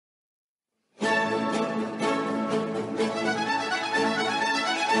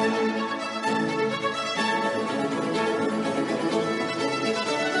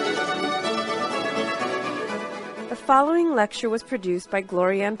following lecture was produced by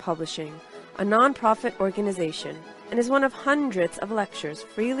Glorianne Publishing, a non-profit organization, and is one of hundreds of lectures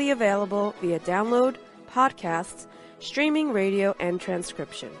freely available via download, podcasts, streaming radio, and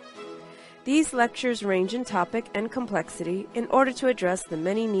transcription. These lectures range in topic and complexity in order to address the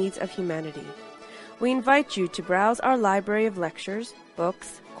many needs of humanity. We invite you to browse our library of lectures,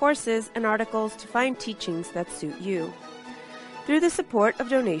 books, courses, and articles to find teachings that suit you. Through the support of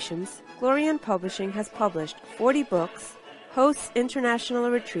donations, Glorianne Publishing has published 40 books, hosts international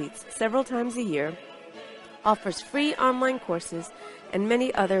retreats several times a year, offers free online courses, and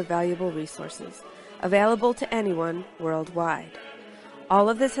many other valuable resources, available to anyone worldwide. All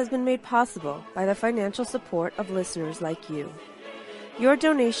of this has been made possible by the financial support of listeners like you. Your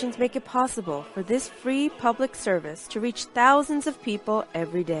donations make it possible for this free public service to reach thousands of people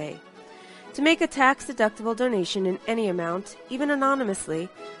every day. To make a tax-deductible donation in any amount, even anonymously,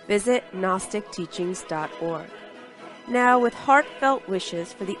 visit GnosticTeachings.org. Now, with heartfelt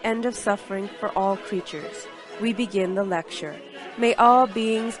wishes for the end of suffering for all creatures, we begin the lecture. May all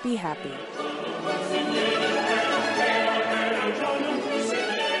beings be happy.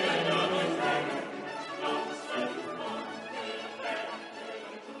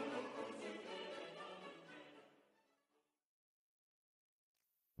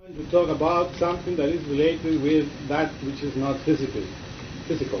 To talk about something that is related with that which is not physical.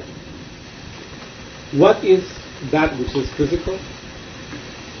 What is that which is physical?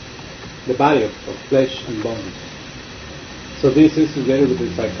 The body of flesh and bones. So this is related with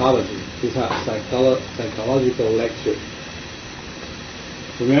the psychology. This is a psychological lecture.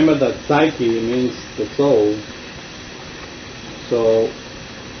 Remember that psyche means the soul. So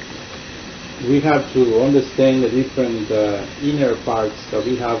we have to understand the different inner parts that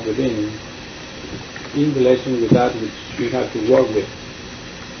we have within in relation with that which we have to work with.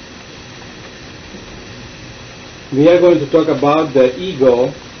 We are going to talk about the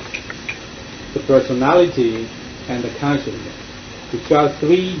ego, the personality, and the consciousness, which are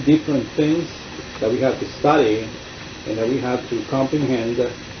three different things that we have to study and that we have to comprehend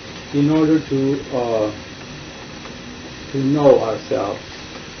in order to know ourselves.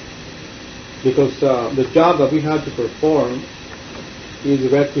 Because the job that we have to perform is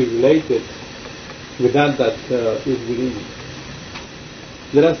directly related with that is within.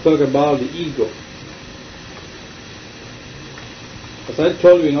 Let us talk about the ego. As I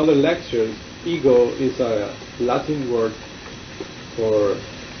told you in other lectures, ego is a Latin word for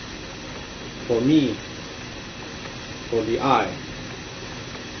me, for the I,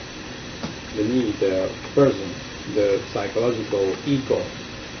 the me, the person, the psychological ego.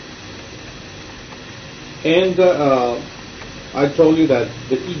 And I told you that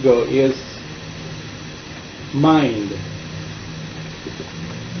the ego is mind.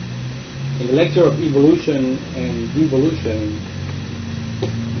 In the lecture of evolution and devolution,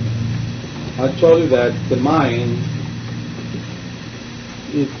 I told you that the mind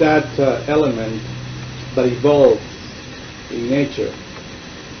is that element that evolves in nature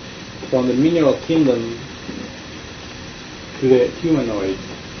from the mineral kingdom to the humanoid,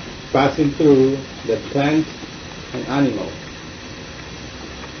 passing through the plant and animal.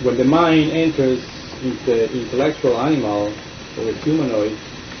 When the mind enters into the intellectual animal or the humanoid,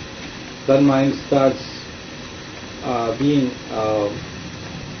 that mind starts being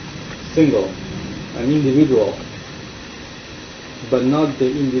single, an individual, but not the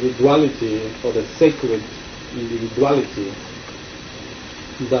individuality or the sacred individuality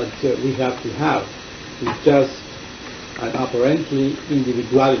that we have to have. It's just an apparently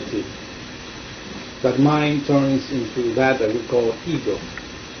individuality. That mind turns into that we call ego,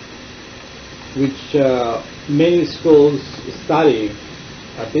 which many schools study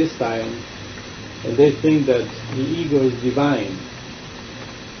at this time, and they think that the ego is divine.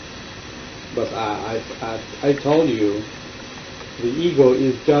 But I told you, the ego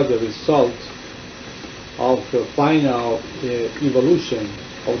is just a result of the final evolution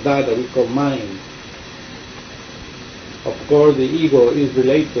of that we call mind. Of course, the ego is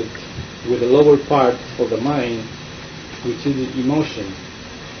related with the lower part of the mind, which is the emotion.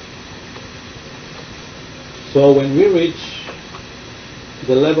 So when we reach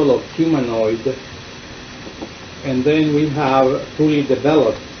the level of humanoid, and then we have fully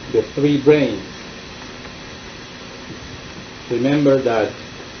developed the three brains. Remember that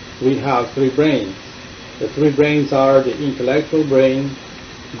we have three brains. The three brains are the intellectual brain,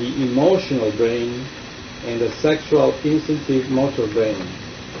 the emotional brain, and the sexual instinctive motor brain.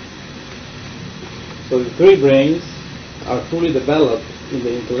 So the three brains are fully developed in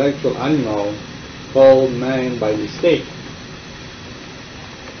the intellectual animal called man by mistake.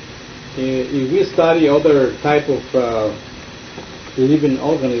 if we study other type of living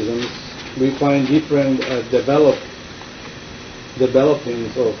organisms, we find different developments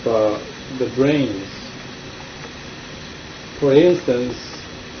of the brains. For instance,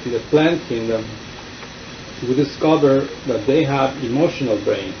 in the plant kingdom, we discover that they have emotional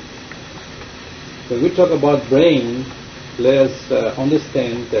brain. When we talk about brain, let us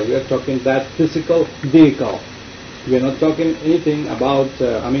understand that we are talking that physical vehicle. We are not talking anything about,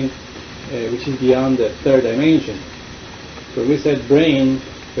 which is beyond the third dimension. When we said brain,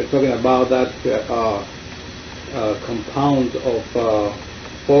 we're talking about that compound of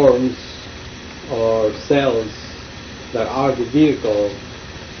forms or cells that are the vehicle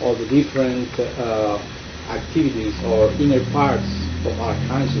of the different activities or inner parts of our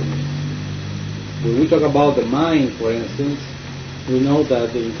consciousness. When we talk about the mind, for instance, we know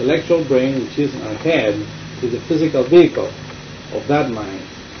that the intellectual brain, which is in our head, is the physical vehicle of that mind.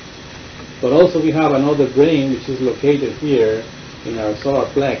 But also we have another brain which is located here in our solar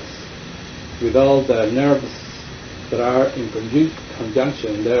plex, with all the nerves that are in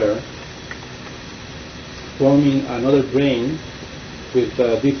conjunction there, forming another brain with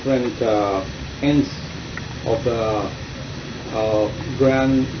different ends of the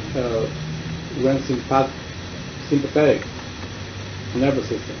grand sympathetic nervous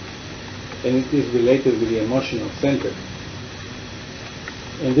system, and it is related with the emotional center.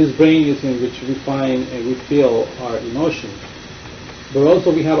 And this brain is in which we find and we feel our emotions. But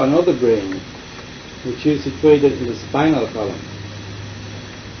also we have another brain which is situated in the spinal column.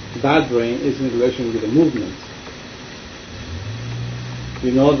 That brain is in relation with the movements.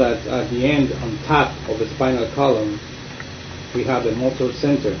 You know that at the end, on top of the spinal column, we have the motor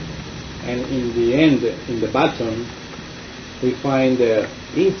center. And in the end, in the bottom, we find the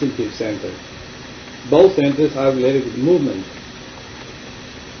instinctive center. Both centers are related with movement.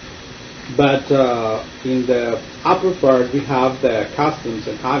 But in the upper part, we have the customs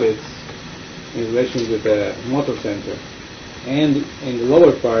and habits in relation with the motor center. And in the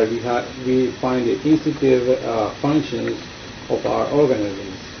lower part, we find the instinctive functions of our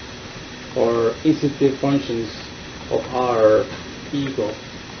organisms, or instinctive functions of our ego.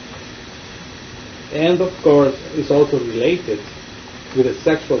 And of course, it's also related with the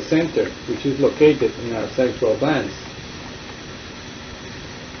sexual center, which is located in our sexual glands.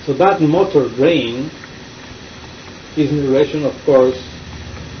 So that motor brain is in relation, of course,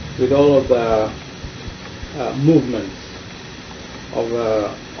 with all of the movements of the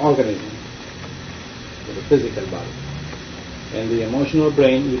organism, of the physical body. And the emotional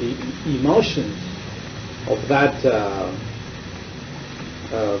brain with the emotions of that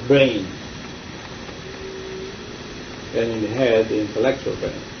brain. And in the head, the intellectual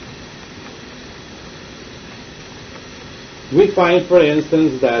brain. We find, for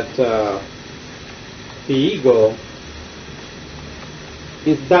instance, that the ego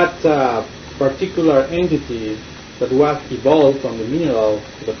is that particular entity that was evolved from the mineral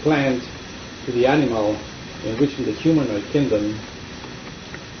to the plant to the animal, in which in the humanoid kingdom,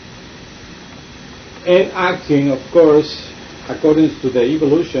 and acting, of course, according to the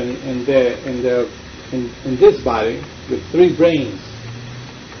evolution in this body with three brains.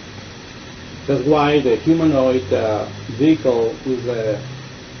 That's why the humanoid vehicle is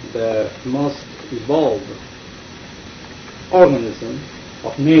the most evolved organism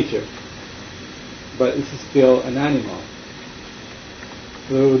of nature, but it's still an animal.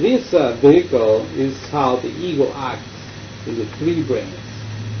 So this vehicle is how the ego acts in the three brains.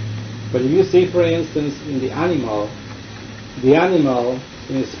 But you see, for instance, in the animal,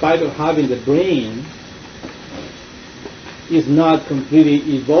 in spite of having the brain, is not completely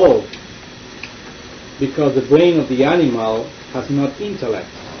evolved, because the brain of the animal has not intellect.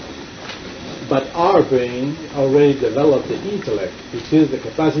 But our brain already developed the intellect, which is the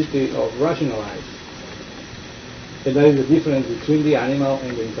capacity of rationalize. And that is the difference between the animal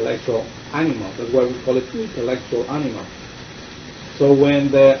and the intellectual animal. That's why we call it intellectual animal. So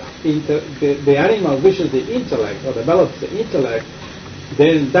when the animal reaches the intellect or develops the intellect,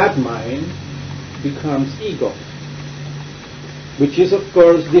 then that mind becomes ego, which is, of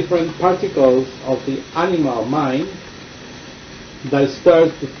course, different particles of the animal mind that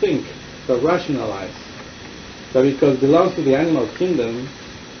starts to think, to rationalize. So because it belongs to the animal kingdom,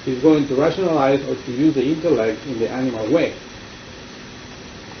 is going to rationalize or to use the intellect in the animal way.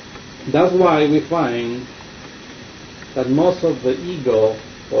 That's why we find that most of the ego,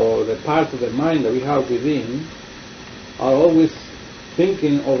 or the parts of the mind that we have within, are always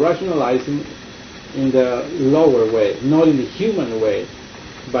thinking or rationalizing in the lower way, not in the human way,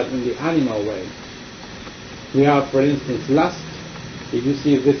 but in the animal way. We have, for instance, lust, if you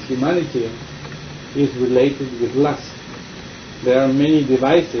see this humanity is related with lust. There are many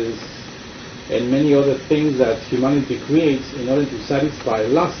devices and many other things that humanity creates in order to satisfy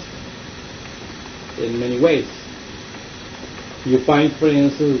lust in many ways. You find, for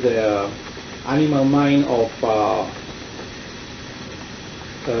instance, the animal mind of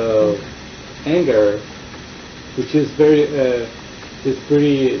anger, which is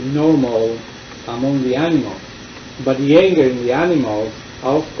pretty normal among the animals. But the anger in the animals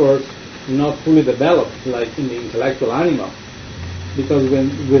are, of course, not fully developed like in the intellectual animal, because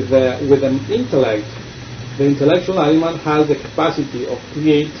with the intellect, the intellectual animal has the capacity of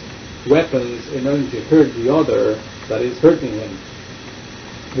create weapons in order to hurt the other that is hurting him,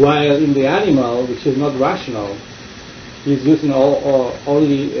 while in the animal, which is not rational, is using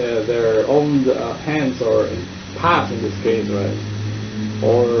only their own hands, or paws in this case, right,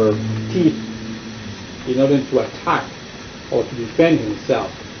 or teeth, in order to attack or to defend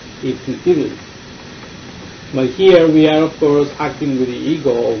himself instinctively. But here we are, of course, acting with the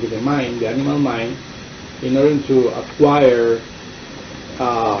ego or with the mind, the animal mind, in order to acquire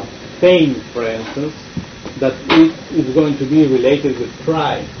fame, for instance, that is going to be related with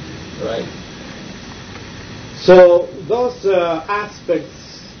pride, right? So those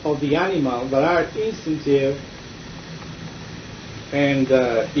aspects of the animal that are instinctive and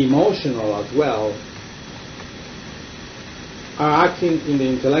emotional as well are acting in the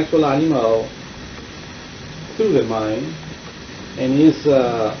intellectual animal through the mind, and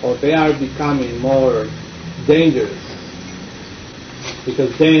or they are becoming more dangerous,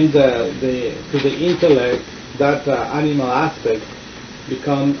 because then to the intellect that animal aspect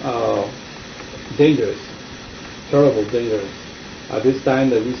become dangerous, terrible dangerous. At this time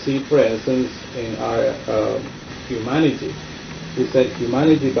that we see, for instance, in our humanity, we said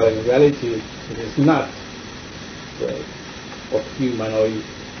humanity, but in reality it is not, right, of humanoid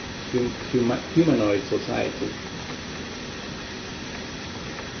society.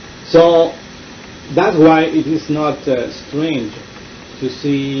 So that's why it is not strange to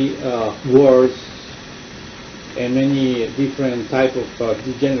see wars and many different type of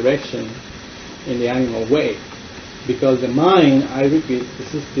degeneration in the animal way, because the mind, I repeat,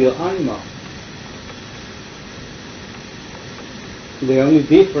 is still animal. The only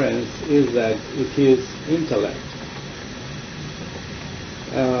difference is that it is intellect.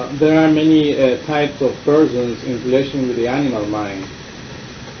 There are many types of persons in relation with the animal mind.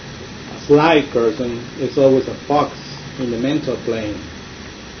 A sly person is always a fox in the mental plane,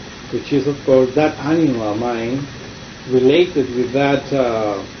 which is, of course, that animal mind related with that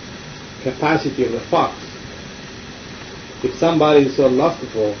capacity of the fox. If somebody is so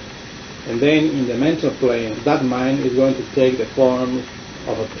lustful, and then in the mental plane, that mind is going to take the form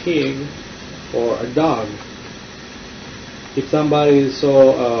of a pig or a dog. If somebody is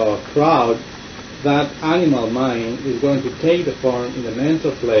so proud, that animal mind is going to take the form in the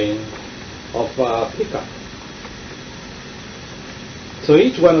mental plane of a peacock. So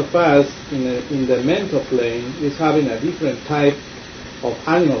each one of us in the mental plane is having a different type of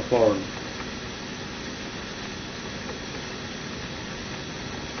animal form.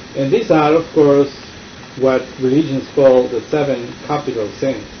 And these are, of course, what religions call the 7 capital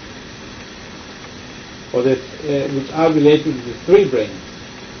sins, or which are related to the 3 brains.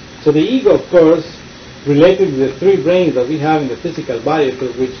 So the ego, of course, related to the 3 brains that we have in the physical body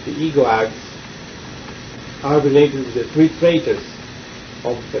through which the ego acts, are related to the 3 traitors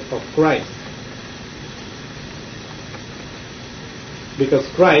of Christ. Because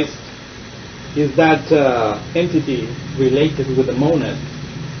Christ is that entity related with the monad,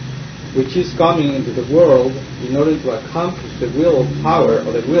 which is coming into the world in order to accomplish the will power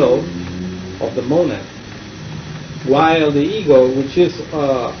or the will of the monad, while the ego, which is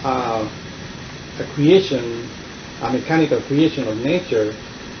a creation, a mechanical creation of nature,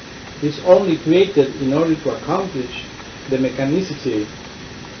 is only created in order to accomplish the mechanicity,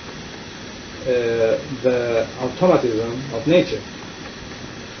 the automatism of nature,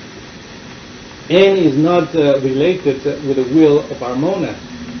 and is not related with the will of our monad.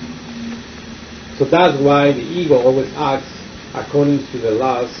 So that's why the ego always acts according to the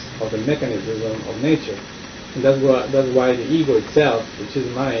laws of the mechanism of nature. And that's why the ego itself, which is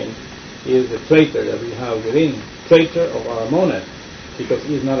mind, is the traitor that we have within, traitor of our monad, because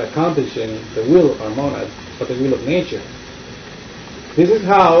he is not accomplishing the will of our monad, but the will of nature. This is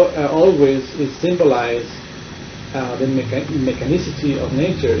how always is symbolized the mechanicity of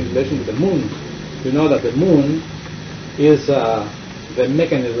nature in relation to the moon. You know that the moon is the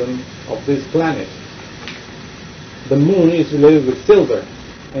mechanism of this planet. The moon is related with silver,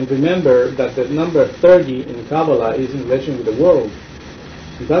 and remember that the number 30 in Kabbalah is in relation with the world.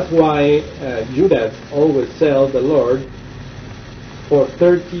 That's why Judas always sells the Lord for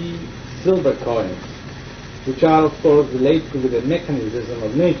 30 silver coins, which are of course related with the mechanism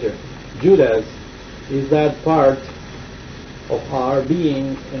of nature. Judas is that part of our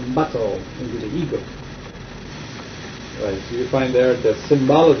being in battle into the ego. Right, so you find there the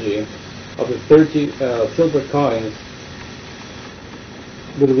symbology of the 30 silver coins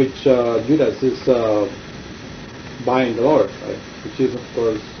with which Judas is buying the Lord, right? Which is of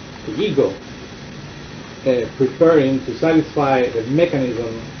course the ego, preferring to satisfy the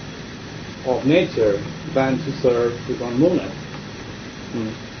mechanism of nature than to serve his own monad.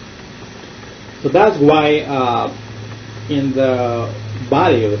 So that's why in the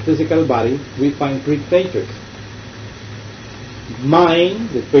body, or the physical body, we find three features. Mind,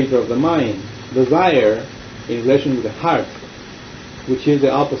 the feature of the mind. Desire, in relation with the heart, which is the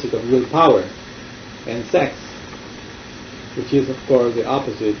opposite of willpower. And sex, which is of course the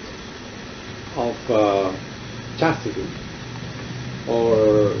opposite of chastity,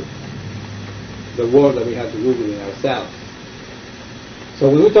 or the word that we have to Google in ourselves. So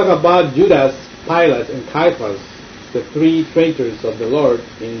when we talk about Judas, Pilate, and Caiaphas, the three traitors of the Lord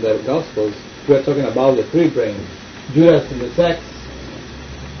in the Gospels, we are talking about the three brains. Judas in the sex,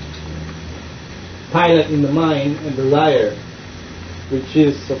 Pilate in the mind, and desire, which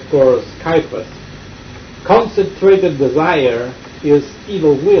is of course Caiaphas. Concentrated desire is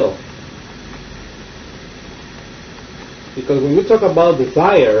evil will. Because when we talk about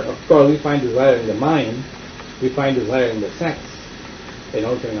desire, of course we find desire in the mind, we find desire in the sex, and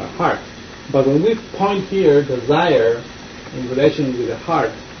also in our heart. But when we point here desire in relation with the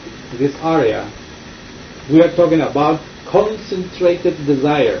heart, this area, we are talking about concentrated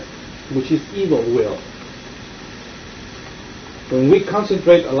desire, which is evil will. When we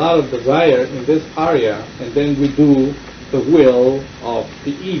concentrate a lot of desire in this area, and then we do the will of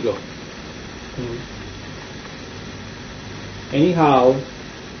the ego. Anyhow,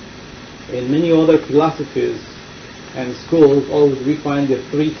 in many other philosophies and schools, always we find the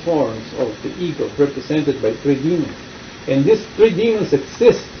three forms of the ego represented by three demons. And these three demons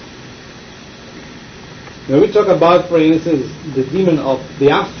exist. When we talk about, for instance, the demon of the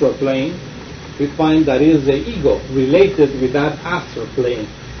astral plane, we find that is the ego related with that astral plane.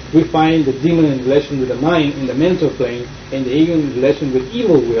 We find the demon in relation with the mind in the mental plane, and the ego in relation with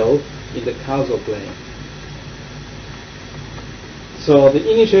evil will in the causal plane. So the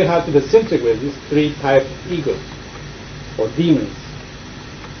initiate has to disintegrate these three types of egos, or demons.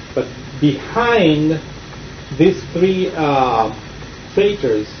 But behind these three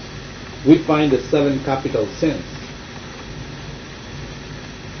traitors, we find the 7 capital sins,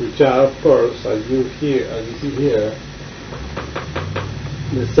 which are, of course, as you see here,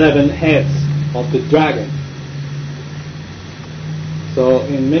 the 7 heads of the dragon. So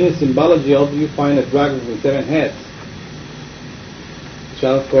in many symbology, also you find a dragon with 7 heads, which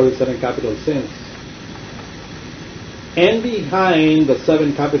are, of course, the 7 capital sins. And behind the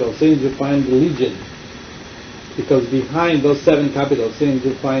 7 capital sins, you find religion, because behind those 7 capital sins,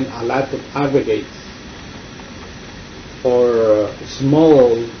 you find a lot of aggregates, or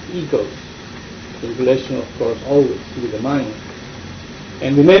small egos, in relation, of course, always with the mind.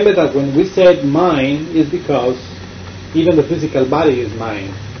 And remember that when we said mind, is because even the physical body is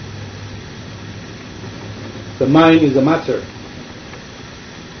mind. The mind is the matter.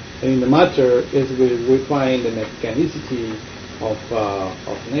 And in the matter is where we find the mechanicity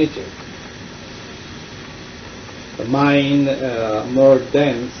of nature. The mind, more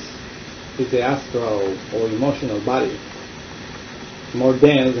dense, is the astral or emotional body. More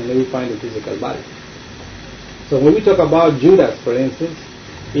dense, and then we find the physical body. So when we talk about Judas, for instance,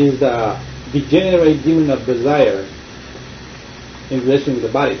 is the degenerate demon of desire in relation with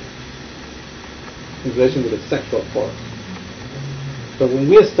the body, in relation with the sexual force. So when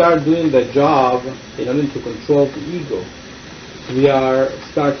we start doing the job in order to control the ego, we are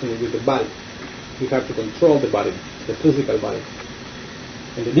starting with the body. We have to control the body, the physical body.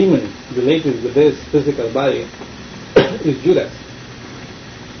 And the demon related with this physical body is Judas.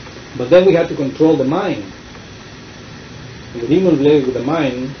 But then we have to control the mind. And the demon related with the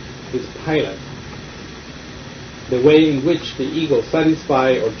mind is Pilate. The way in which the ego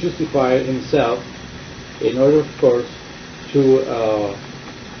satisfies or justifies himself in order, of course, to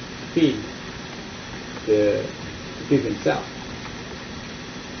feed himself.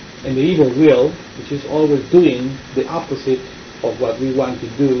 And the evil will, which is always doing the opposite of what we want to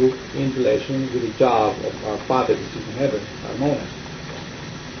do in relation with the job of our Father which is in heaven, our monad.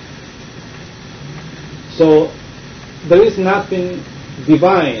 So there is nothing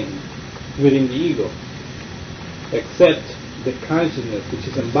divine within the ego except the consciousness which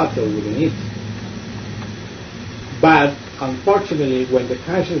is embattled within it. But unfortunately, when the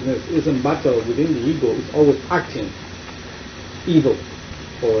consciousness is embattled within the ego, it's always acting evil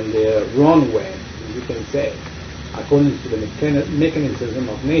or in the wrong way, you can say, according to the mechanism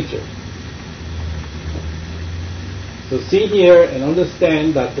of nature. So see here and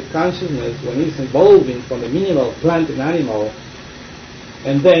understand that the consciousness, when it's evolving from the minimal plant and animal,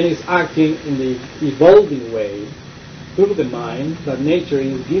 and then is acting in the evolving way through the mind that nature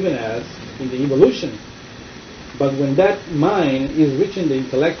is giving us in the evolution. But when that mind is reaching the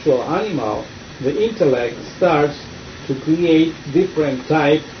intellectual animal, the intellect starts to create different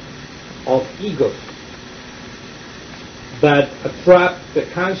type of ego that attract the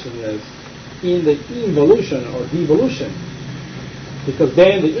consciousness in the involution or devolution. Because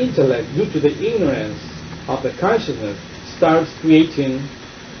then the intellect, due to the ignorance of the consciousness, starts creating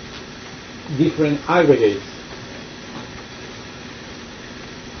different aggregates.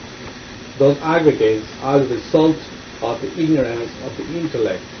 Those aggregates are the result of the ignorance of the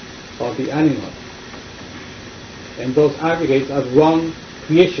intellect of the animal. And those aggregates are wrong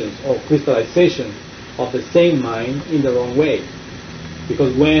creations or crystallization of the same mind in the wrong way.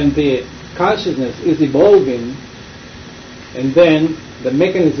 Because when the consciousness is evolving, and then the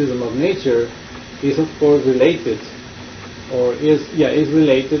mechanism of nature is of course related, or is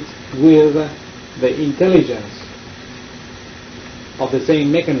related with the intelligence of the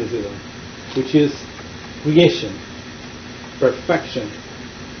same mechanism, which is creation, perfection.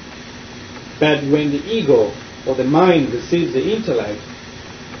 But when the ego or the mind receives the intellect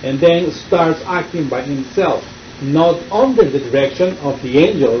and then starts acting by himself, not under the direction of the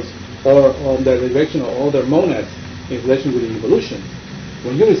angels or on the direction of other monads in relation with the evolution,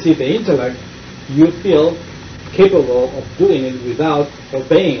 when you receive the intellect, you feel capable of doing it without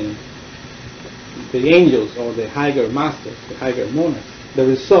obeying the angels or the higher masters, the higher monads. The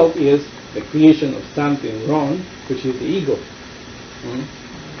result is the creation of something wrong, which is the ego.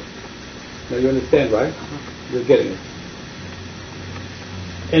 Now you understand, right? You're getting it.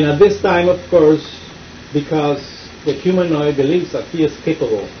 And at this time, of course, because the humanoid believes that he is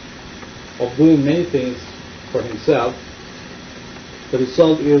capable of doing many things for himself, the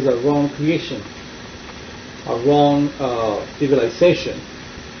result is a wrong creation, a wrong civilization,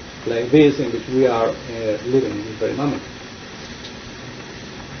 like this in which we are living in this very moment.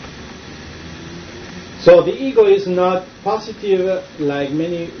 So the ego is not positive like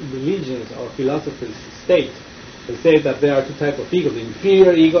many religions or philosophers state. They say that there are two types of ego, the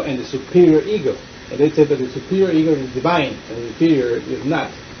inferior ego and the superior ego. And they say that the superior ego is divine and the inferior is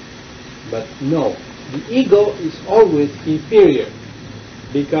not. But no, the ego is always inferior,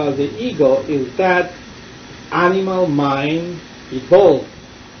 because the ego is that animal mind evolved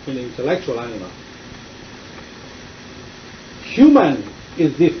in the intellectual animal. Human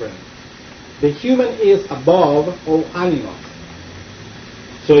is different. The human is above all animals.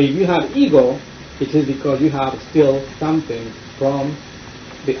 So if you have ego, it is because you have still something from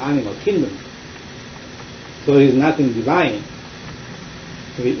the animal kingdom. So there is nothing divine.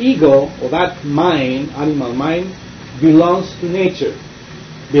 The ego, or that mind, animal mind, belongs to nature,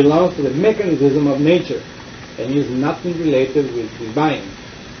 belongs to the mechanism of nature, and is nothing related with divine.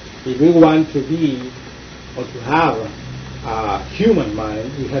 If we want to be or to have a human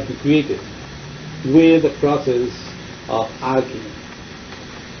mind, we have to create it with the process of alchemy.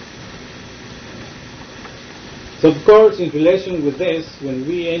 So of course, in relation with this, when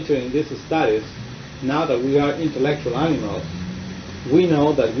we enter in these studies, now that we are intellectual animals, we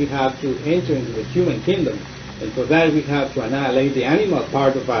know that we have to enter into the human kingdom, and for that we have to annihilate the animal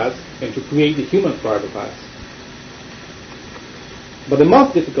part of us and to create the human part of us. But the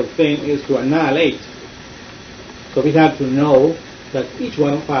most difficult thing is to annihilate. So we have to know that each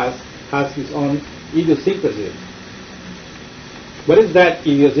one of us has his own idiosyncrasy. What is that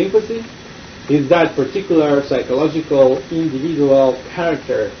idiosyncrasy? Is that particular psychological individual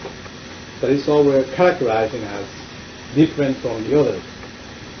character that is always characterizing us different from the others.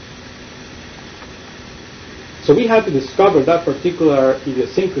 So we have to discover that particular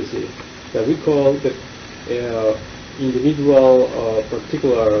idiosyncrasy that we call the individual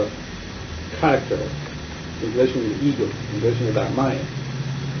particular character in relation with the ego, in relation with our mind.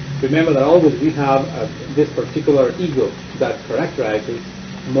 Remember that always we have this particular ego that characterizes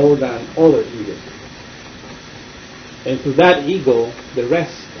more than other egos. And through that ego, the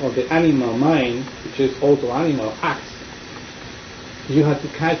rest of the animal mind, which is also animal, acts. You have to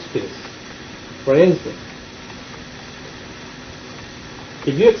catch this. For instance,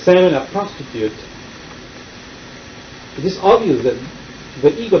 if you examine a prostitute, it is obvious that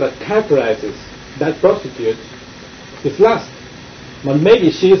the ego that characterizes that prostitute It's lust. But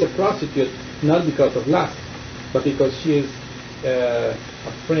maybe she is a prostitute not because of lust, but because she is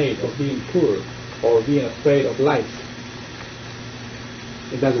afraid of being poor or being afraid of life.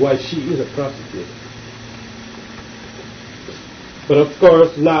 And that's why she is a prostitute. But of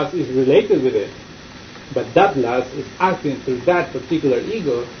course, lust is related with it. But that lust is acting through that particular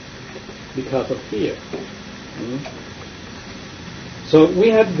ego because of fear. So we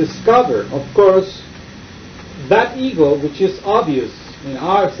have to discover, of course, that ego which is obvious in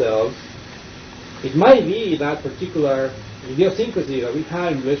ourselves. It might be that particular idiosyncrasy that we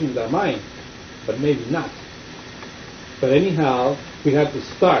have in relation with our mind, but maybe not. But anyhow, we have to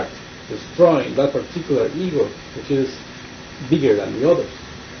start destroying that particular ego which is bigger than the others.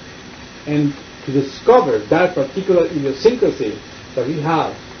 And to discover that particular idiosyncrasy that we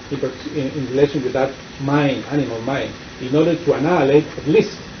have in relation with that mind, animal mind, in order to annihilate at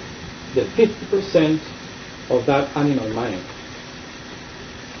least the 50% of that animal mind.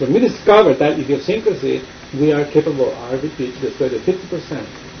 When we discover that idiosyncrasy, we are capable, I repeat, to destroy the 50%.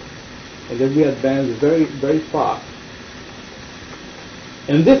 And then we advance very, very far.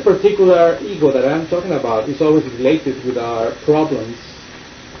 And this particular ego that I'm talking about is always related with our problems,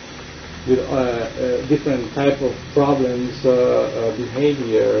 with different type of problems,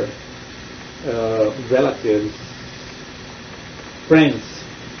 behavior, relatives, friends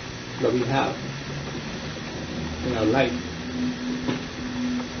that we have in our life.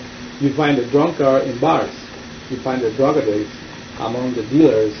 You find a drunkard in bars. You find a drug addict among the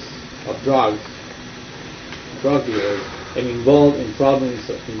dealers of drugs, drug dealers, and involved in problems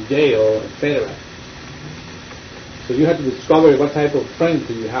in jail, etc. So you have to discover what type of friends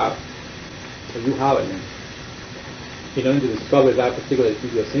do you have, or you have any, in order to discover that particular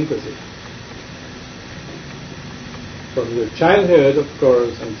idiosyncrasy. From your childhood, of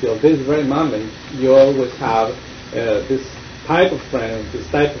course, until this very moment, you always have this type of friends, this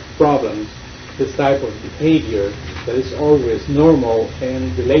type of problems, this type of behavior that is always normal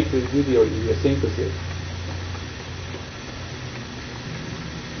and related with your idiosyncrasy.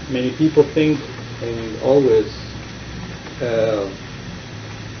 Many people think and always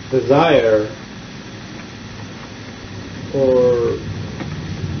desire or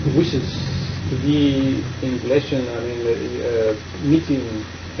wishes to be in relation, meeting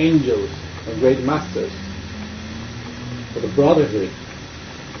angels and great masters for the brotherhood.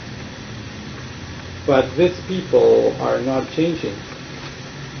 But these people are not changing.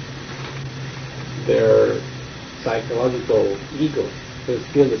 Their psychological ego is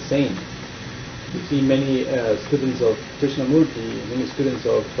still the same. You see many students of Krishnamurti, many students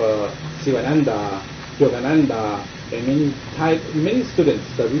of Sivananda, Yogananda, and many students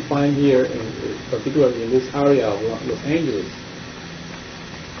that we find here, particularly in this area of Los Angeles.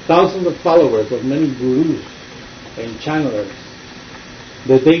 Thousands of followers of many gurus and channelers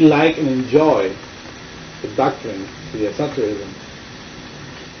that they like and enjoy the doctrine, the esotericism,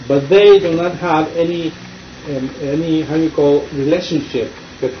 but they do not have any relationship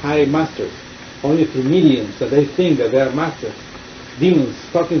with high masters, only through mediums that they think that they are masters, demons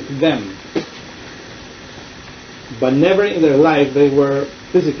talking to them, but never in their life they were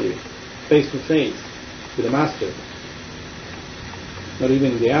physically face to face with the master, not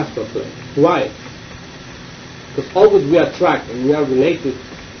even in the astral plane. Why? Because always we attract and we are related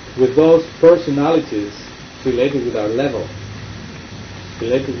with those personalities related with our level,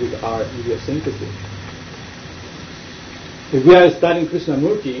 related with our idiosyncrasy. If we are studying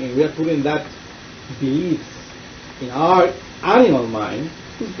Krishnamurti and we are putting that beliefs in our animal mind,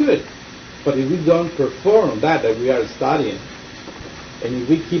 it's good. But if we don't perform that we are studying, and if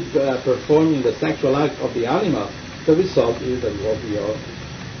we keep performing the sexual act of the animal, the result is that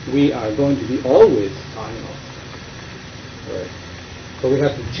we are going to be always animals. Right? So we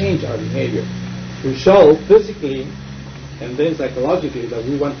have to change our behavior. We show physically and then psychologically that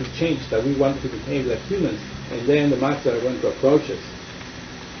we want to change, that we want to behave like humans, and then the master are going to approach us.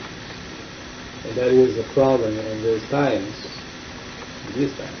 And that is a problem in these times,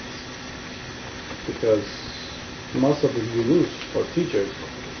 because most of the gurus or teachers,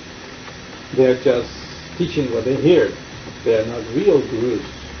 they are just teaching what they hear. They are not real gurus.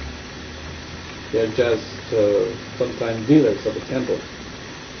 They are just sometimes dealers of the temple,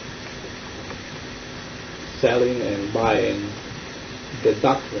 selling and buying the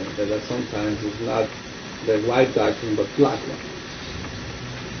doctrine that sometimes is not the white doctrine but black one.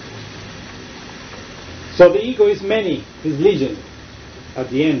 So the ego is many, is legion at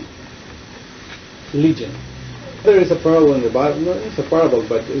the end. Legion. There is a parable in the Bible, no, it's a parable,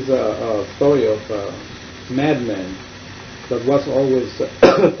 but it's a story of a madman that was always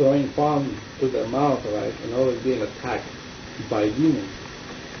throwing palm to their mouth, right, and always being attacked by demons.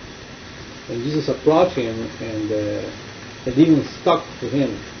 And Jesus approached him, and the demon stuck to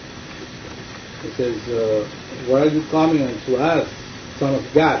him. He says, "Where are you coming unto us, Son of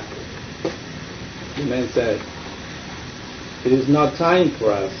God?" The man said, "It is not time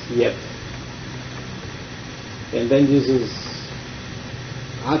for us yet." And then Jesus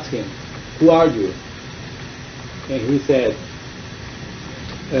asked him, "Who are you?" And he said,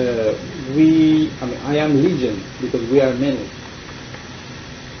 I am Legion, because we are many.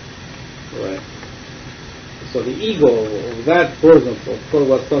 Right. So the ego of that person, of course,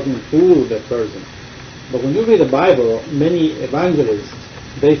 was talking to the person. But when you read the Bible, many evangelists,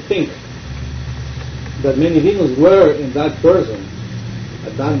 they think that many demons were in that person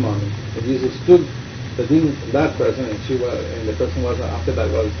at that moment. And Jesus took the demons from that person, and the person was, after that,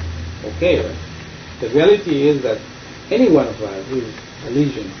 was okay. Right? The reality is that any one of us is a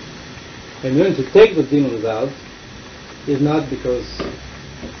legion. And learning to take the demons out is not because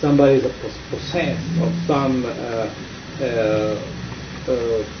somebody is possessed of some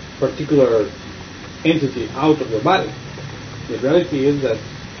particular entity out of the body. The reality is that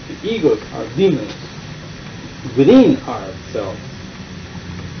the egos are demons within ourselves.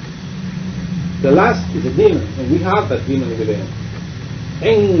 The lust is a demon, and we have that demon within.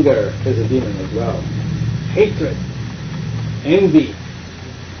 Anger is a demon as well. Hatred, envy,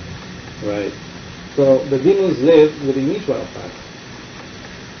 right? So the demons live within each one of us.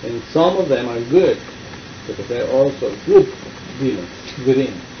 And some of them are good, because they're also good demons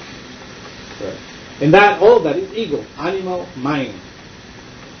within. Right? And all that is ego, animal mind,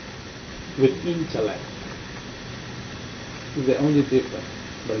 with intellect. Is the only difference,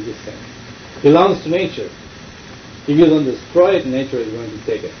 but it's the same. Belongs to nature. If you don't destroy it, nature is going to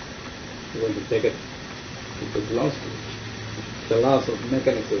take it. It's going to take it. It belongs to it. The laws of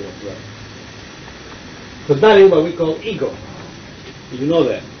mechanism of life. So that is what we call ego. You know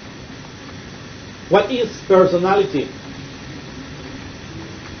that. What is personality?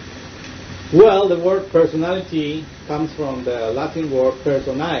 Well, the word personality comes from the Latin word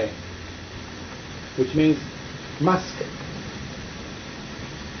personae, which means mask.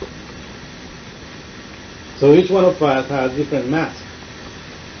 So each one of us has different masks.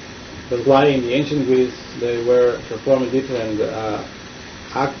 That's why in the ancient Greece they were performing different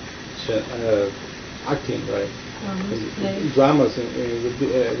acting, right? Dramas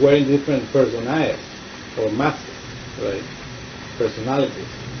wearing different personae or masks, right? Personalities.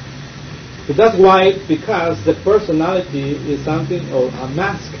 So that's why, because the personality is something, or a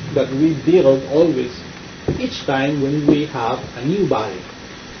mask that we build always, each time when we have a new body.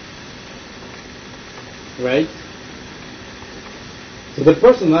 Right? So the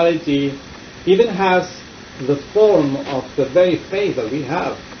personality even has the form of the very face that we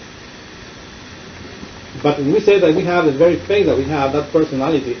have. But when we say that we have the very face that we have, that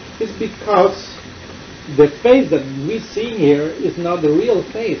personality, it's because the face that we see here is not the real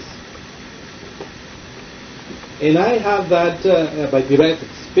face. And I have that by direct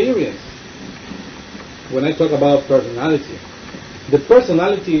experience when I talk about personality. The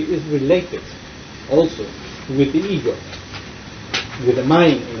personality is related also with the ego, with the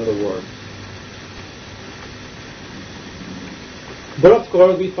mind, in other words. But of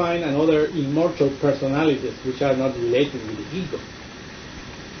course we find another immortal personalities which are not related with the ego.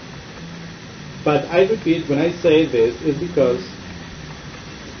 But I repeat, when I say this, is because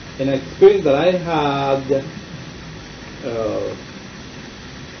an experience that I had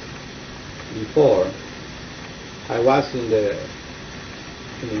before, I was in the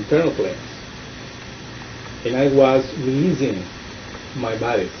internal planes, and I was releasing my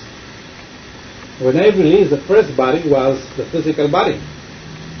bodies. When I released, the first body was the physical body.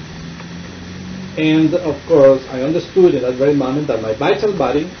 And of course, I understood in that very moment that my vital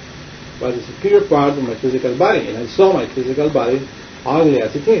body was the superior part of my physical body, and I saw my physical body ugly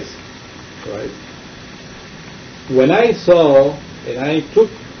as it is. Right? When I saw, and I took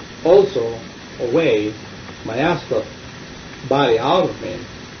also away my astral body out of me,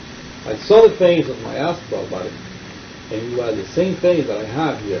 I saw the face of my astral body, and it was the same face that I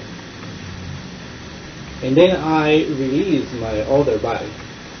have here. And then I released my other body,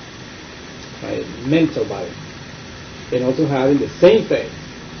 my mental body, and also having the same face.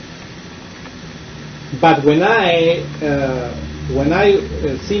 But when I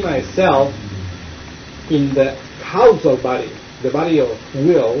see myself in the causal body, the body of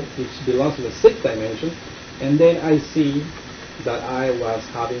will, which belongs to the sixth dimension, and then I see that I was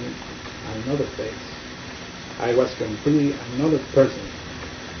having another face. I was completely another person.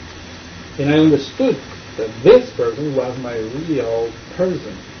 And I understood that this person was my real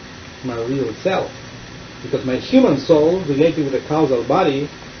person. my real self. Because my human soul, related with the causal body,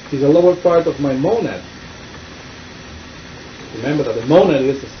 is the lower part of my monad. Remember that the monad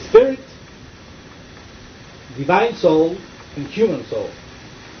is the spirit, divine soul, and human soul.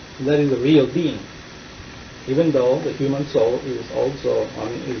 And that is the real being. Even though the human soul is also,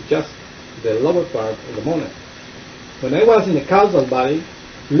 is just the lower part of the monad. When I was in the causal body,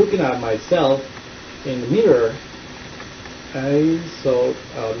 looking at myself in the mirror, I saw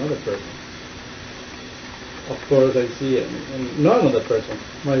another person. Of course, I see not another person,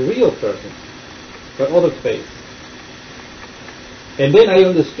 my real person, my other face. And then I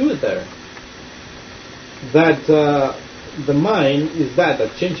understood there that the mind is that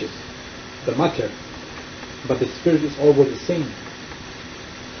changes, the matter, but the spirit is always the same.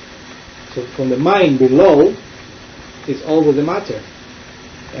 So from the mind below is always the matter,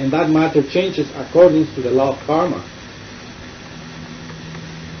 and that matter changes according to the law of karma.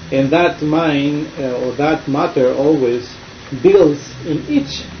 And that mind or that matter always builds in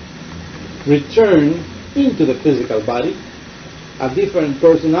each return into the physical body a different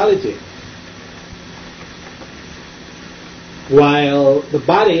personality. While the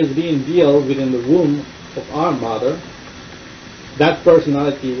body is being built within the womb of our mother, that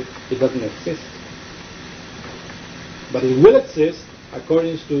personality, it doesn't exist. But it will exist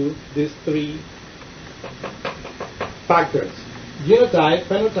according to these three factors: genotype,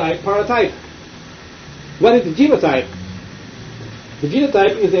 phenotype, paratype. What is the genotype? The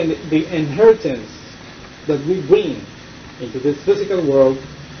genotype is the inheritance that we bring into this physical world,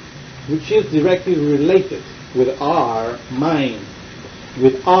 which is directly related with our mind,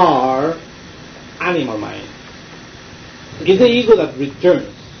 with our animal mind. It's the ego that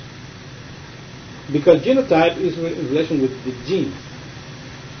returns, because genotype is in relation with the genes.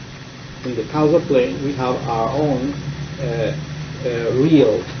 In the causal plane, we have our own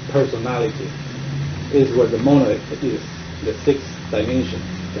real personality. Is where the monad is, the sixth dimension,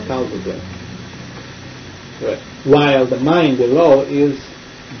 the causal plane. Right. While the mind below is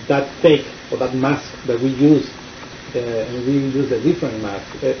that fake or that mask that we use, and we use a different mask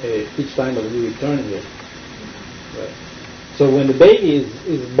each time that we return here. Right. So when the baby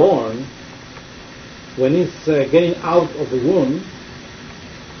is born, when it's getting out of the womb,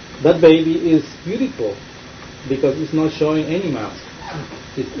 that baby is beautiful because it's not showing any mask.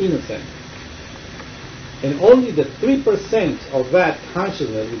 It's innocent. And only the 3% of that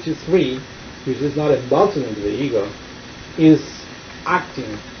consciousness, which is free, which is not embodied into the ego, is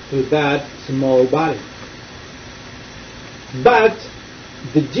acting through that small body. But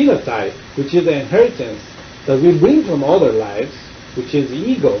the genotype, which is the inheritance that we bring from other lives, which is the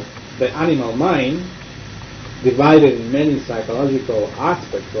ego, the animal mind, divided in many psychological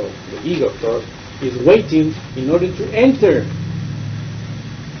aspects of the ego, of course, is waiting in order to enter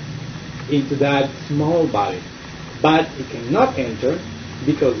into that small body. But it cannot enter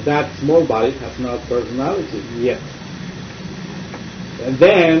because that small body has not personality yet. And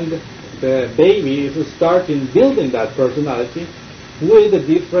then the baby is starting building that personality with the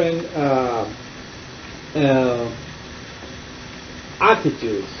different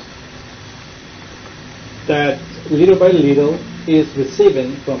attitudes that little by little is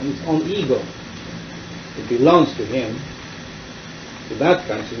receiving from his own ego. It belongs to him, to that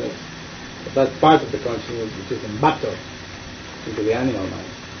consciousness, that part of the consciousness which is in battle into the animal mind.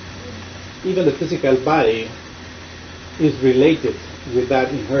 Even the physical body is related with that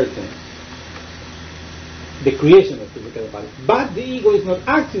inheritance, the creation of the physical body. But the ego is not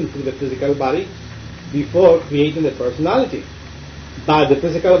acting through the physical body before creating the personality. But the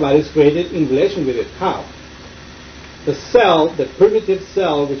physical body is created in relation with it. How? The cell, the primitive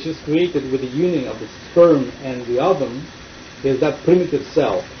cell which is created with the union of the sperm and the ovum, is that primitive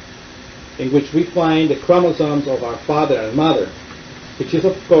cell in which we find the chromosomes of our father and mother, which is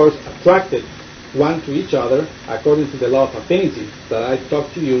of course attracted one to each other according to the law of affinity that I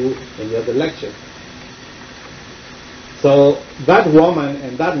talked to you in the other lecture. So that woman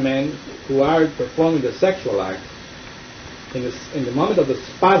and that man who are performing the sexual act, in the moment of the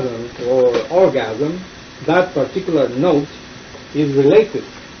spasm or orgasm, that particular note is related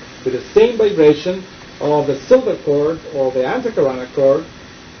to the same vibration of the silver cord or the antakarana cord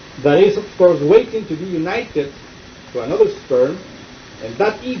that is of course waiting to be united to another sperm, and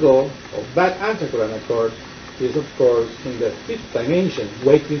that ego of that antakarana cord is of course in the fifth dimension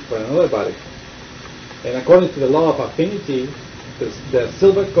waiting for another body. And according to the law of affinity, the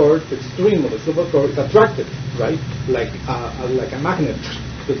silver cord, the stream of the silver cord is attracted, right? Like a magnet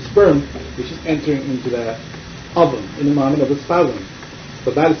to the sperm which is entering into the ovum in the moment of the spasm.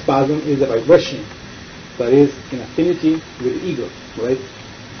 So that spasm is a vibration that is in affinity with the ego, right?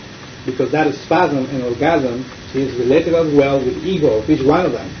 because that spasm and orgasm is related as well with ego of each one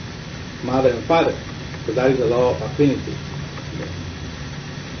of them, mother and father, because that is the law of affinity.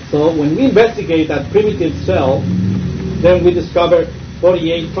 So when we investigate that primitive cell, then we discover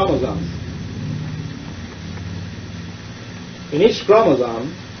 48 chromosomes. In each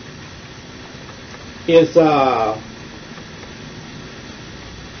chromosome it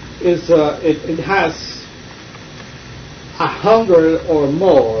has 100 or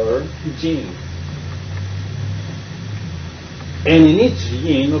more genes. And in each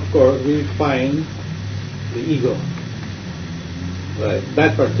gene, of course, we find the ego. Right?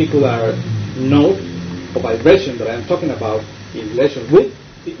 That particular note or vibration that I'm talking about in relation with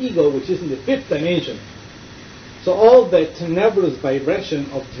the ego, which is in the fifth dimension. So all the tenebrous vibration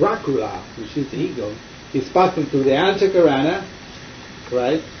of Dracula, which is the ego, is passing through the Antakarana,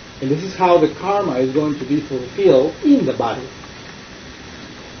 right? And this is how the karma is going to be fulfilled in the body.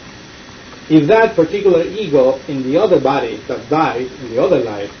 If that particular ego in the other body that died in the other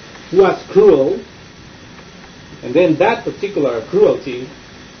life was cruel, and then that particular cruelty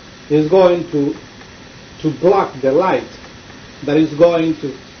is going to block the light that is going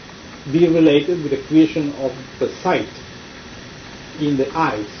to be related with the creation of the sight in the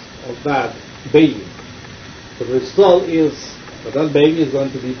eyes of that baby. The result is that baby is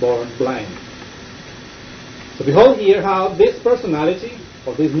going to be born blind. So behold here how this personality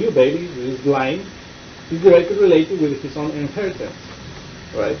of this new baby who is blind is directly related with his own inheritance,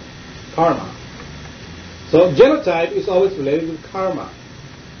 right? Karma. So genotype is always related with karma.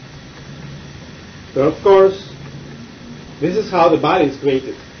 But of course, this is how the body is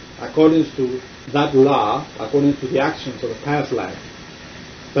created, according to that law, according to the actions of the past life.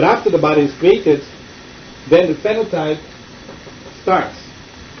 But after the body is created, then the phenotype starts.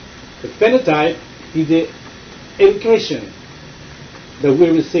 The phenotype is the education that we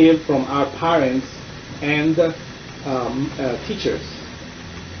receive from our parents and teachers.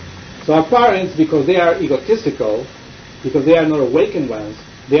 So our parents, because they are egotistical, because they are not awakened ones,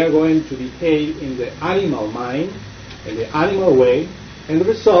 they are going to behave in the animal mind, in the animal way, and the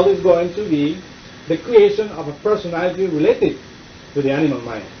result is going to be the creation of a personality related to the animal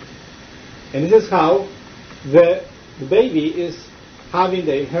mind. And this is how the baby is having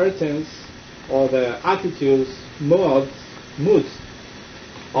the inheritance or the attitudes, moods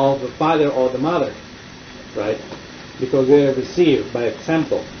of the father or the mother, right? Because they are received by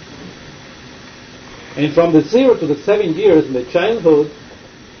example. And from the 0 to the 7 years in the childhood,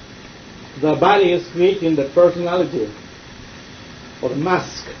 the body is creating the personality or the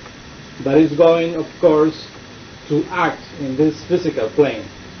mask that is going, of course, to act in this physical plane.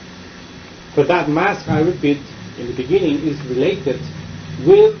 But that mask, I repeat, in the beginning is related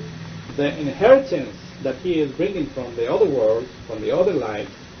with the inheritance that he is bringing from the other world, from the other life,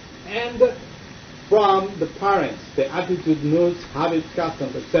 and from the parents, the attitude, moods, habits,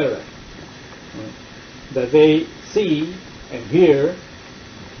 customs, etc. that they see and hear,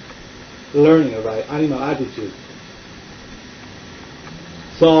 learning about animal attitudes.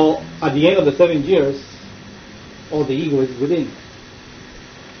 So at the end of the 7 years, all the ego is within.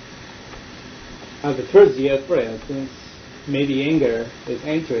 At the first year, for instance, maybe anger is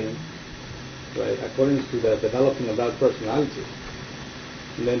entering, right, according to the developing of that personality.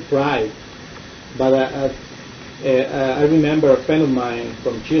 And then pride. But I remember a friend of mine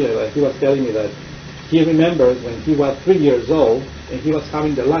from Chile, like, he was telling me that he remembers when he was 3 years old and he was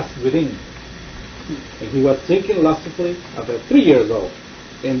having the lust within. And he was thinking lustfully at 3 years old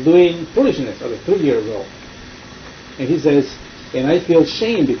and doing foolishness at 3 years old. And he says, and I feel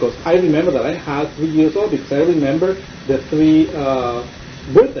shame because I remember that I had 3 years old because I remember the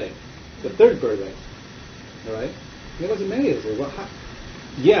birthday, the third birthday. All right? And it was amazing. Well,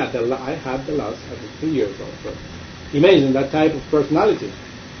 yeah, I had the lust at 3 years old. So imagine that type of personality,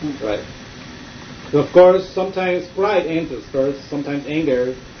 right? So of course, sometimes pride enters first, sometimes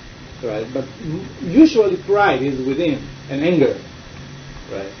anger, right? But usually pride is within and anger,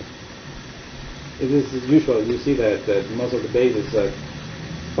 right? It is usual. You see that most of the babies are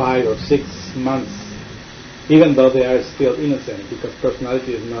 5 or 6 months, even though they are still innocent, because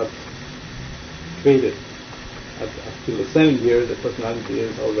personality is not created. Until the 7 years, the personality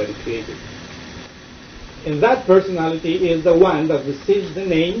is already created. And that personality is the one that receives the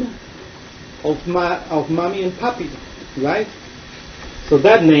name of mommy and papi, right? So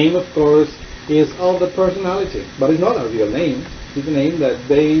that name, of course, is of the personality, but it's not a real name. It's a name that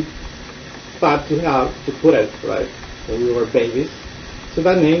they thought to have to put it, right, when we were babies. So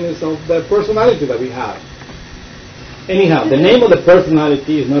that name is of the personality that we have. Anyhow, the name of the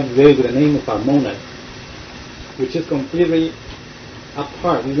personality is not related to the name of our monad, which is completely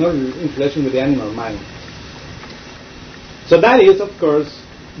apart. It's not in relation with the animal mind. So that is, of course,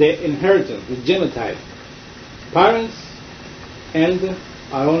 the inheritance, the genotype. Parents and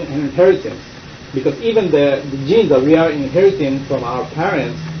our own inheritance. Because even the genes that we are inheriting from our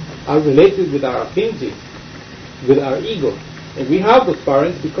parents are related with our affinity, with our ego. And we have those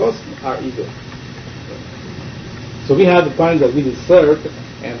parents because of our ego. So we have the parents that we deserve,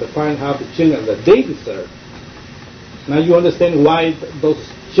 and the parents have the children that they deserve. Now you understand why those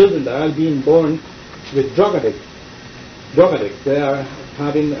children that are being born with drug addicts, they are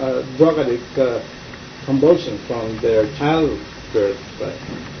having drug addict convulsions from their childbirth. Right?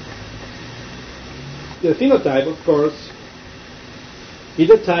 The phenotype, of course, is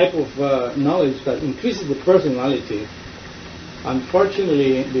a type of knowledge that increases the personality.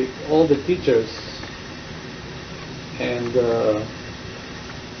 Unfortunately, all the teachers and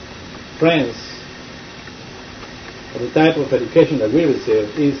friends of the type of education that we receive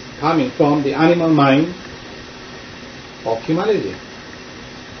is coming from the animal mind of humanity.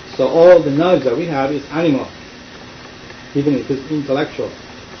 So all the knowledge that we have is animal, even if it's intellectual,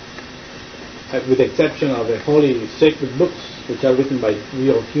 with the exception of the holy sacred books which are written by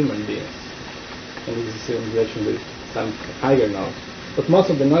real human beings. And this is in relation with some higher knowledge. But most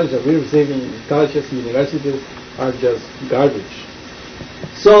of the knowledge that we receive in colleges and universities are just garbage.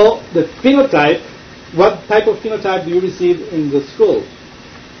 So the phenotype, what type of phenotype do you receive in the school?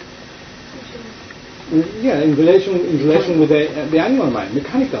 Yeah, in relation with the animal mind,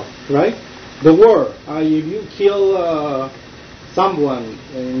 mechanical, right? The war. If you kill someone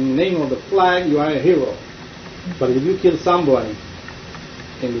in the name of the flag, you are a hero. But if you kill someone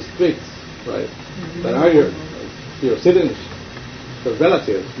in the streets, right, that are your citizens, your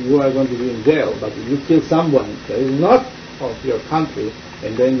relatives, you are going to be in jail. But if you kill someone that is not of your country,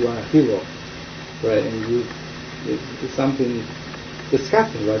 and then you are a hero, right? And it's something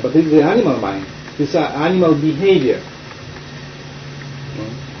disgusting, right? But this is the animal mind. This is animal behavior.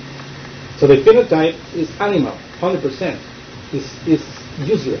 So the phenotype is animal, 100%. It's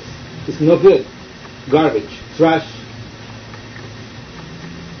useless. It's no good. Garbage, trash.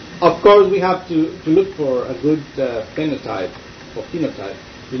 Of course, we have to look for a good phenotype or phenotype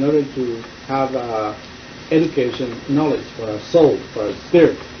in order to have education, knowledge for our soul, for our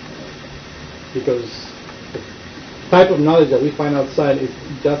spirit. Because the type of knowledge that we find outside is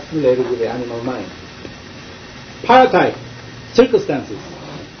just related with the animal mind. Paratype, circumstances.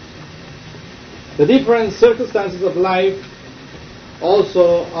 The different circumstances of life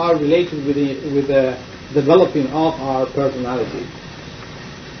also are related with the developing of our personality.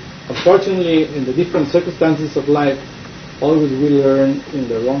 Unfortunately, in the different circumstances of life, always we learn in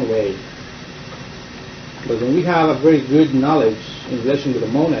the wrong way. But when we have a very good knowledge in relation with the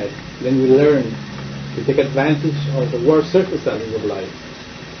monad, then we learn to take advantage of the worst circumstances of life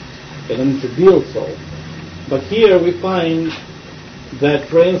and then to build soul. But here we find that,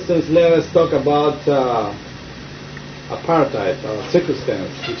 for instance, let us talk about a paratype, a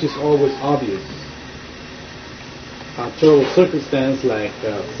circumstance, which is always obvious. A terrible circumstance like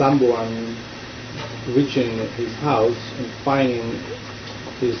someone reaching his house and finding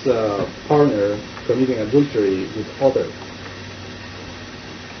his partner committing adultery with others.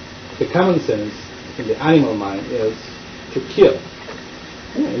 The common sense in the animal mind is to kill.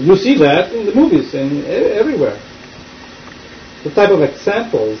 You see that in the movies and everywhere. The type of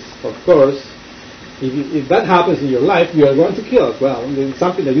examples, of course, if that happens in your life, you are going to kill as well. It's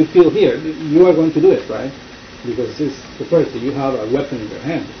something that you feel here, you are going to do it, right? Because it's the first, you have a weapon in your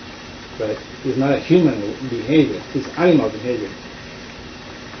hand, right? It's not a human behavior, it's animal behavior.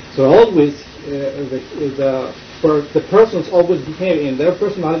 So always, the persons always behave in their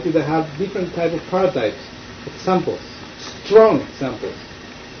personality. They have different type of paratypes, examples, strong examples,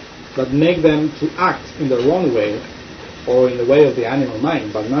 that make them to act in the wrong way, or in the way of the animal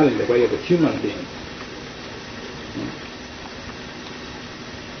mind, but not in the way of the human being.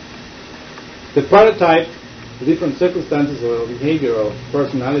 The paratype, the different circumstances or behavior of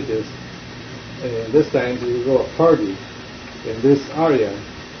personalities, this time you go a party in this area,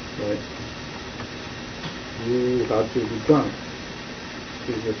 right? You have to be drunk.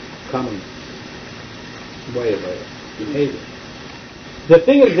 This is a common way of behavior. The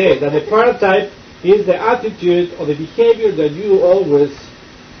thing is this, that the paratype is the attitude or the behavior that you always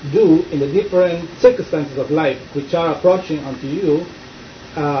do in the different circumstances of life which are approaching unto you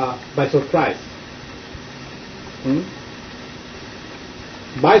by surprise.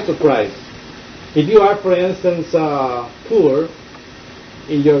 By surprise. If you are, for instance, poor,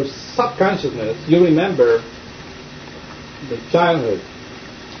 in your subconsciousness, you remember the childhood.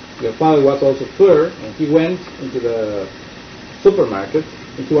 Your father was also poor, and he went into the supermarket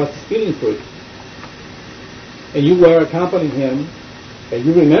and he was stealing food. And you were accompanying him, and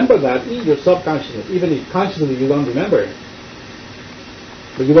you remember that in your subconsciousness, even if consciously you don't remember it.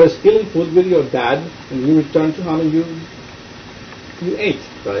 But you were stealing food with your dad, and you returned to home and you ate,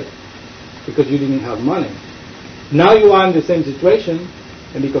 right? Because you didn't have money. Now you are in the same situation,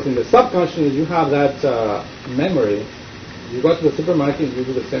 and because in the subconsciousness you have that memory, you go to the supermarket and you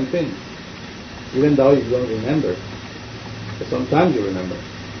do the same thing, even though you don't remember. But sometimes you remember.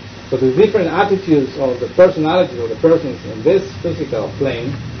 So the different attitudes of the personality of the persons in this physical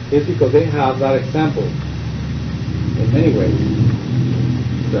plane is because they have that example in many ways.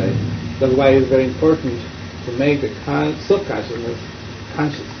 Right? That's why it's very important to make the subconsciousness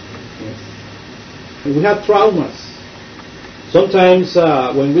conscious. Yes. And we have traumas. Sometimes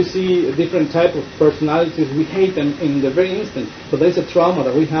when we see a different type of personalities, we hate them in the very instant. But there's a trauma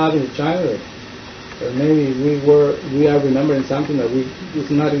that we had in childhood. Or maybe we are remembering something that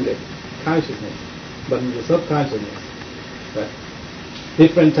is not in the consciousness, but in the subconsciousness. Right?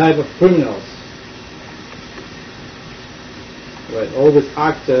 Different type of criminals. Right? Always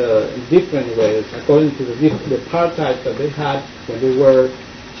act in different ways according to the part type that they had when they were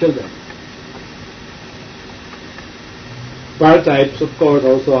children. Part types, of course,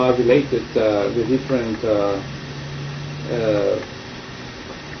 also are related with different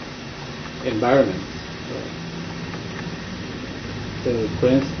environments. So, for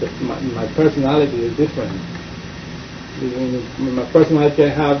instance, my personality is different. In my personality, I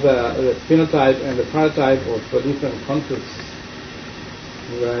have the phenotype and the paratype of different countries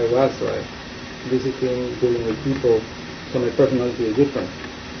where I was, right? Visiting, dealing with people, so my personality is different,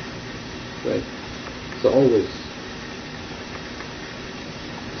 right? So always.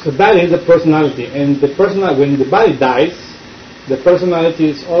 So that is the personality, and the when the body dies, the personality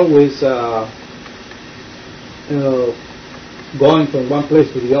is always going from one place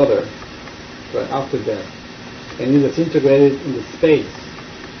to the other, right, after death, and it is integrated in the space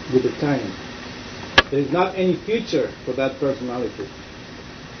with the time. There is not any future for that personality.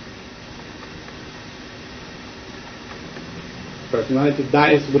 Personality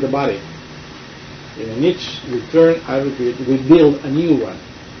dies with the body. And in each return, we build a new one,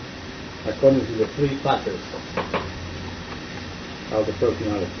 according to the three factors of the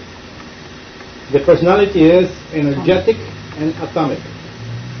personality. The personality is energetic and atomic.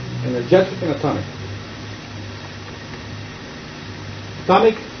 Energetic and atomic.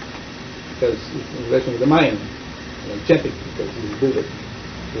 Atomic, because it's in relation with the mind. Energetic, because it's built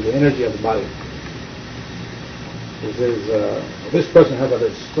with the energy of the body. This person has a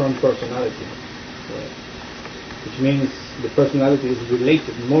very strong personality, right? Which means the personality is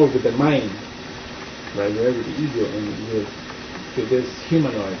related more with the mind, right? With the ego and with this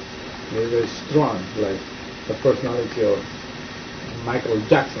humanoid. They're very strong, like the personality of Michael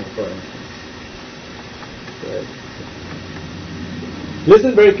Jackson, for instance. Right?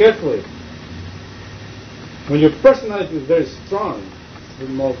 Listen very carefully. When your personality is very strong, it's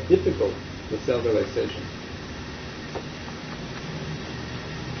more difficult the self-realization.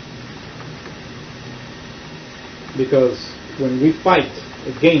 Because when we fight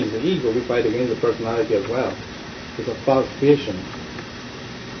against the ego, we fight against the personality as well. It's a false creation.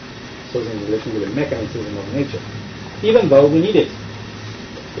 So it's in relation with the mechanism of nature. Even though we need it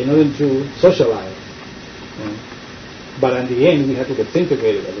in order to socialize. But in the end, we have to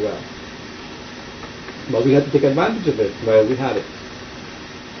disintegrate it as well. But we have to take advantage of it while we have it.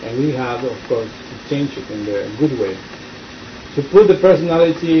 And we have, of course, to change it in the good way. To put the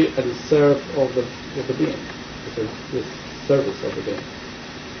personality at the service of the being. The service of the being.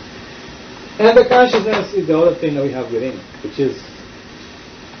 And the consciousness is the other thing that we have within, which is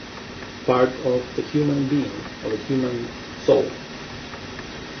part of the human being, or the human soul.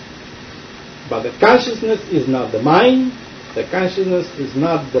 But the consciousness is not the mind, the consciousness is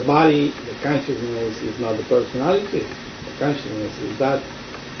not the body, the consciousness is not the personality. The consciousness is that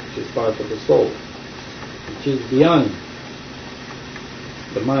which is part of the soul, which is beyond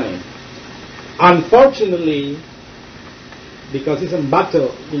the mind. Unfortunately, because it's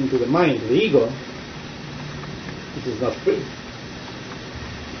embattled into the mind, the ego, it is not free.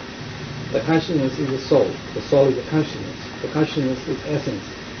 The consciousness is the soul. The soul is the consciousness. The consciousness is essence.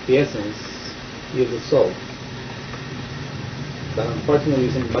 The essence is the soul. But unfortunately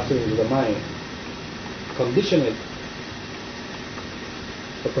is embattled into the mind. Conditioned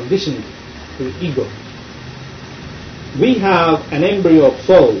to the ego. We have an embryo of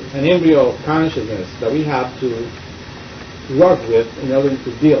soul, an embryo of consciousness that we have to work with in order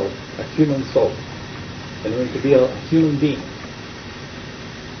to build a human soul, in order to build a human being.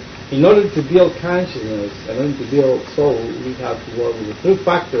 in order to build consciousness, in order to build soul, we have to work with the three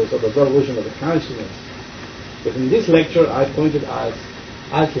factors of the evolution of the consciousness. But in this lecture, I pointed as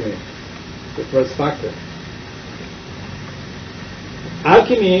alchemy, the first factor.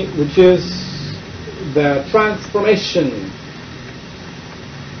 Alchemy, which is the transformation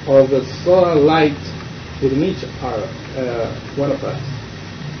of the solar light within each one of us.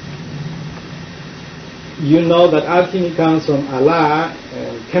 You know that alchemy comes from Allah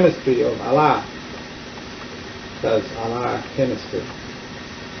and chemistry of Allah. That's Allah chemistry,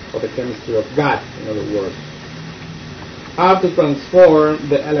 or the chemistry of God, in other words. How to transform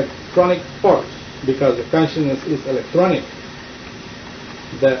the electronic force, because the consciousness is electronic.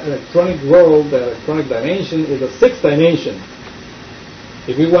 The electronic world, the electronic dimension, is a sixth dimension.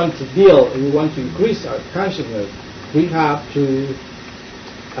 If we want to if we want to increase our consciousness, we have to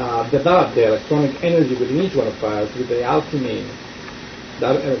develop the electronic energy within each one of us with the alchemy.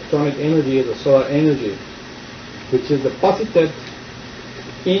 That electronic energy is the solar energy, which is deposited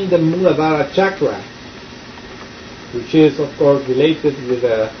in the Muladhara chakra, which is, of course, related with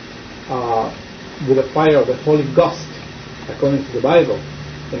the fire of the Holy Ghost, according to the Bible.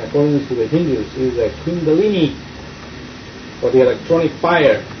 And according to the Hindus, is the Kundalini, or the electronic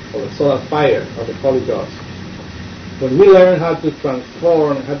fire, or the solar fire of the Holy Ghost. When we learn how to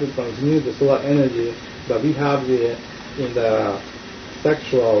transform, how to transmute the solar energy that we have in the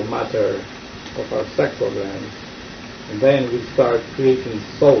sexual matter of our sexual glands, and then we start creating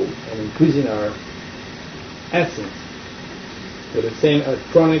soul and increasing our essence with the same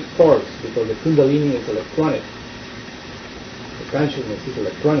electronic force, because the Kundalini is electronic. The consciousness is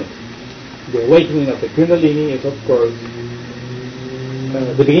electronic. The awakening of the Kundalini is, of course,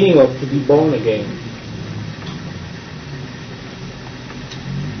 the beginning of to be born again.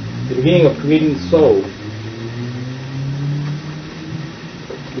 The beginning of creating soul.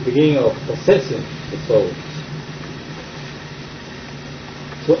 The beginning of possessing the soul.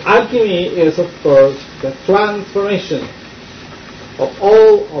 So alchemy is, of course, the transformation of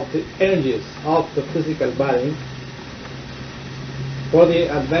all of the energies of the physical body for the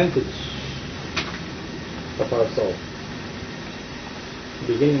advantage of our soul.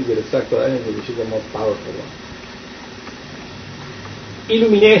 Beginning with the sexual energy, which is the most powerful one.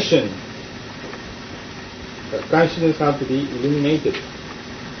 Illumination. The consciousness has to be illuminated.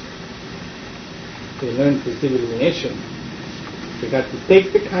 To learn to receive illumination, we have to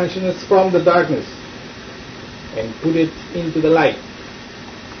take the consciousness from the darkness and put it into the light.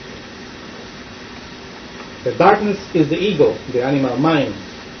 The darkness is the ego, the animal mind.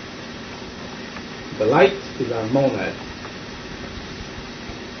 The light is our monad.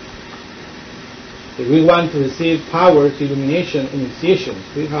 If we want to receive powers, illumination, initiations,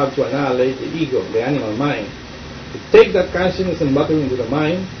 we have to annihilate the ego, the animal mind. To take that consciousness and butter into the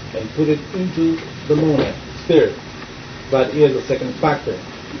mind and put it into the monad, spirit. But here's the second factor,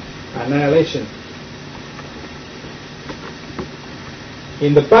 annihilation.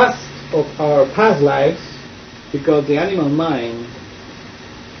 In the past of our past lives, because the animal mind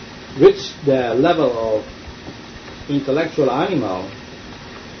reached the level of intellectual animal,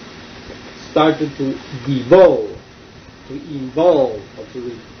 started to devolve, to evolve, or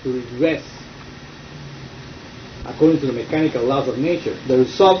to regress according to the mechanical laws of nature. The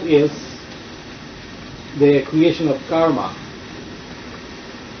result is the creation of karma,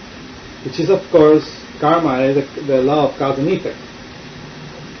 which is, of course, karma is the law of cause and effect.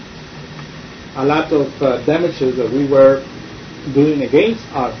 A lot of damages that we were doing against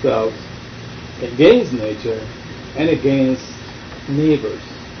ourselves, against nature, and against neighbors.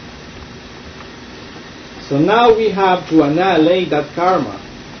 So now we have to annihilate that karma.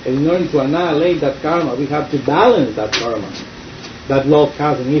 And in order to annihilate that karma, we have to balance that karma, that law of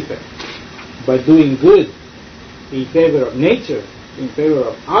cause and effect, by doing good in favor of nature, in favor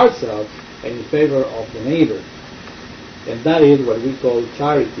of ourselves, and in favor of the neighbor. And that is what we call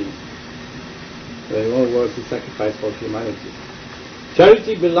charity. In other words, the sacrifice for humanity.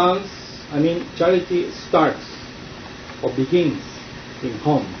 Charity charity starts or begins in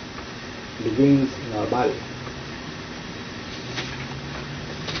home, begins in our body.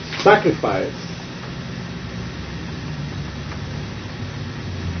 Sacrifice,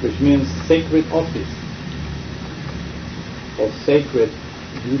 which means sacred office or sacred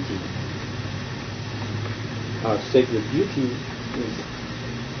duty. Our sacred duty is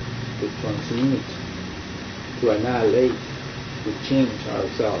to transmute, to annihilate, to change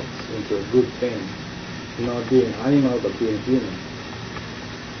ourselves into a good thing, not being animal but being human.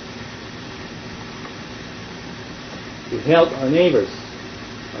 To help our neighbors,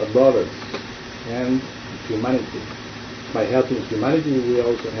 our brothers, and humanity by helping humanity, we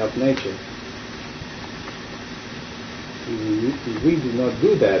also help nature. If we do not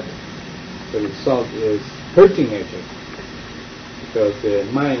do that, the result is hurting nature, because the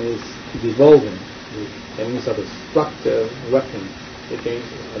mind is devolving, and it's a destructive weapon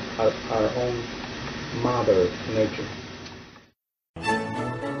against our own mother nature.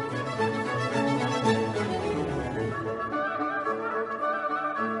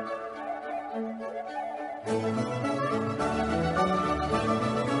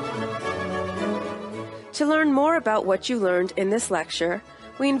 To learn more about what you learned in this lecture,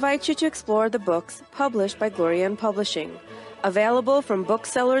 we invite you to explore the books published by Glorian Publishing, available from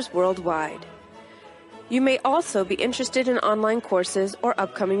booksellers worldwide. You may also be interested in online courses or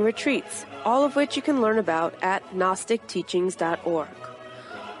upcoming retreats, all of which you can learn about at GnosticTeachings.org.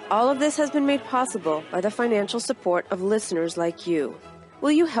 All of this has been made possible by the financial support of listeners like you.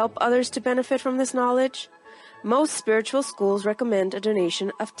 Will you help others to benefit from this knowledge? Most spiritual schools recommend a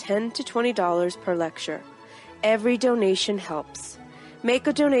donation of $10 to $20 per lecture. Every donation helps. Make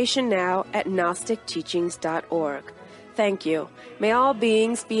a donation now at GnosticTeachings.org. Thank you. May all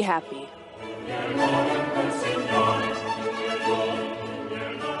beings be happy.